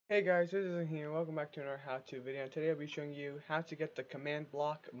Hey guys, Vivtorsing here. Welcome back to another how-to video. And today I'll be showing you how to get the command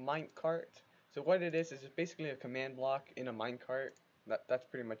block minecart. So what it is it's basically a command block in a minecart. That's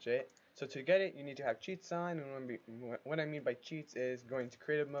pretty much it. So to get it, you need to have cheats on. And what I mean by cheats is going to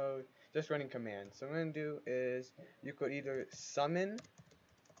creative mode, just running commands. So what I'm going to do is you could either summon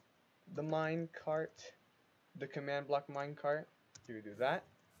the minecart, the command block minecart. You could do that,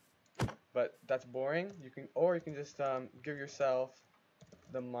 but that's boring. You can just give yourself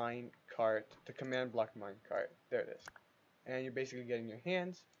the minecart, the command block minecart. There it is. And you're basically getting your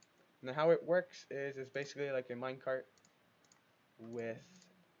hands. Now how it works is it's basically like a minecart with,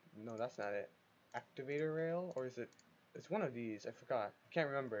 no, that's not it. Activator rail, or is it? It's one of these. I forgot. I can't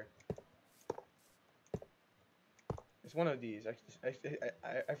remember. It's one of these.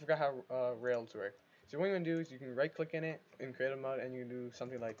 I forgot how rails work. So what you're gonna do is you can right click in it in creative mode, and you can do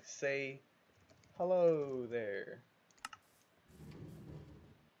something like say hello there.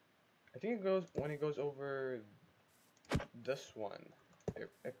 I think it goes when it goes over this one.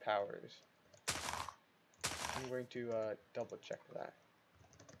 It powers. I'm going to double check that.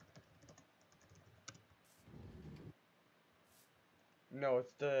 No,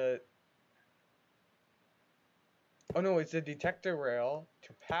 it's the. Oh no, it's the detector rail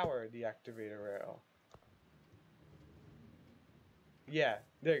to power the activator rail. Yeah,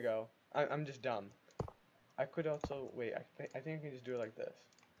 there you go. I'm just dumb. I could also wait. I think I can just do it like this,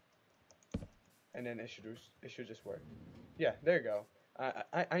 and then it should just work. Yeah, there you go.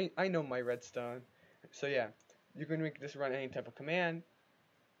 I know my redstone. So yeah, you can make this run any type of command,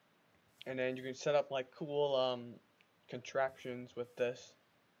 and then you can set up like cool contraptions with this.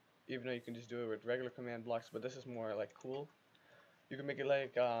 Even though you can just do it with regular command blocks, but this is more like cool. You can make it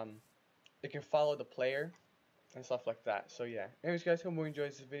like it can follow the player and stuff like that. So yeah. Anyways guys, hope you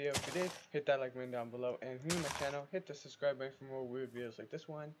enjoyed this video. If you did, hit that like button down below, and if you're new to my channel, hit the subscribe button for more weird videos like this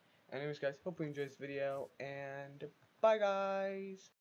one. And anyways guys, hope you enjoyed this video, and bye guys.